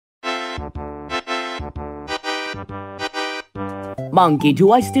Monkey,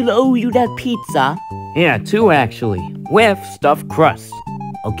 do I still owe you that pizza? Yeah, 2 actually, with stuffed crust.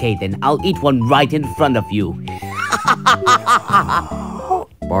 Okay, then I'll eat one right in front of you.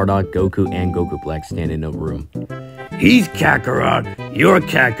 Bardock, Goku, and Goku Black stand in a room. He's Kakarot, you're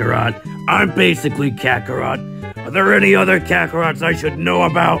Kakarot, I'm basically Kakarot. Are there any other Kakarots I should know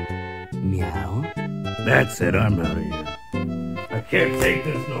about? Meow. That's it, I'm out of here. I can't take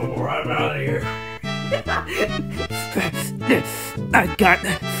this no more, I'm out of here. I've got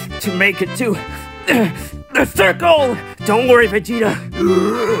to make it to the circle! Don't worry, Vegeta.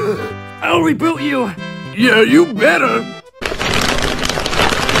 I'll reboot you. Yeah, you better.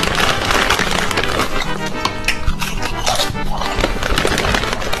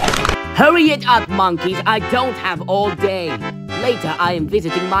 Hurry it up, monkeys. I don't have all day. Later, I am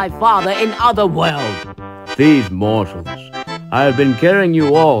visiting my father in Otherworld. These mortals. I have been carrying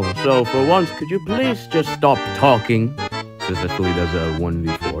you all, so for once, could you please just stop talking? Specifically, does a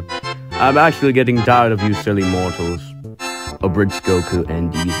 1v4. I'm actually getting tired of you silly mortals. Abridged Goku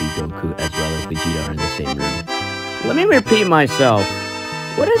and DZ Goku, as well as Vegeta, are in the same room. Let me repeat myself.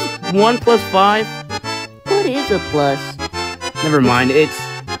 What is 1 plus 5? What is a plus? Never mind, it's...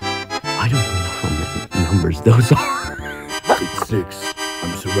 I don't even know how many numbers those are. It's 6.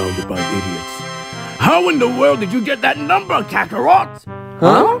 I'm surrounded by idiots. How in the world did you get that number, Kakarot?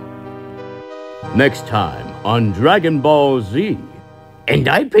 Huh? Next time on Dragon Ball Z. And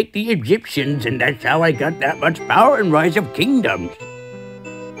I picked the Egyptians, and that's how I got that much power in Rise of Kingdoms.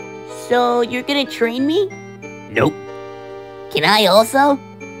 So, you're gonna train me? Nope. Can I also?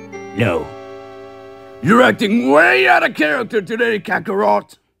 No. You're acting way out of character today,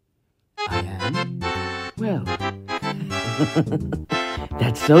 Kakarot. I am? Well,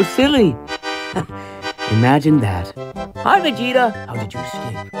 that's so silly. Imagine that. Hi, Vegeta. How did you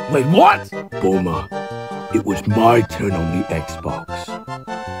escape? Wait, what? Bulma, it was my turn on the Xbox.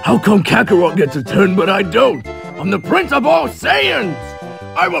 How come Kakarot gets a turn but I don't? I'm the Prince of all Saiyans!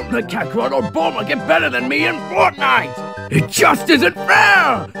 I won't let Kakarot or Bulma get better than me in Fortnite! It just isn't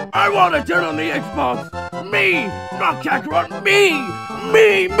fair! I want a turn on the Xbox! Me! Not Kakarot! Me!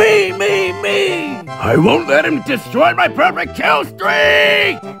 Me! I won't let him destroy my perfect kill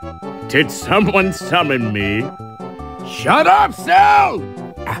streak! Did someone summon me? Shut up, Cell!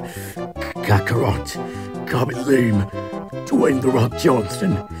 Kakarot, Comet Lame, Dwayne The Rock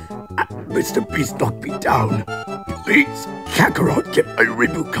Johnson, Mr. Beast knocked me down. Please, Kakarot, get my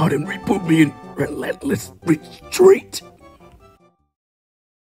reboot card and reboot me in Relentless Retreat.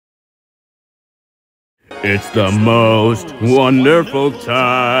 It's the most wonderful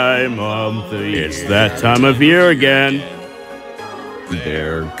time of the year. It's that time of year again.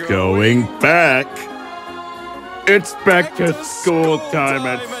 They're going back. It's back to school time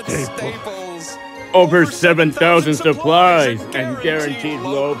at Staples. Over 7,000 supplies and guaranteed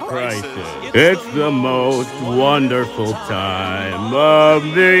low prices. It's the most wonderful time of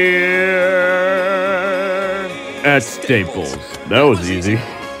the year at Staples. That was easy.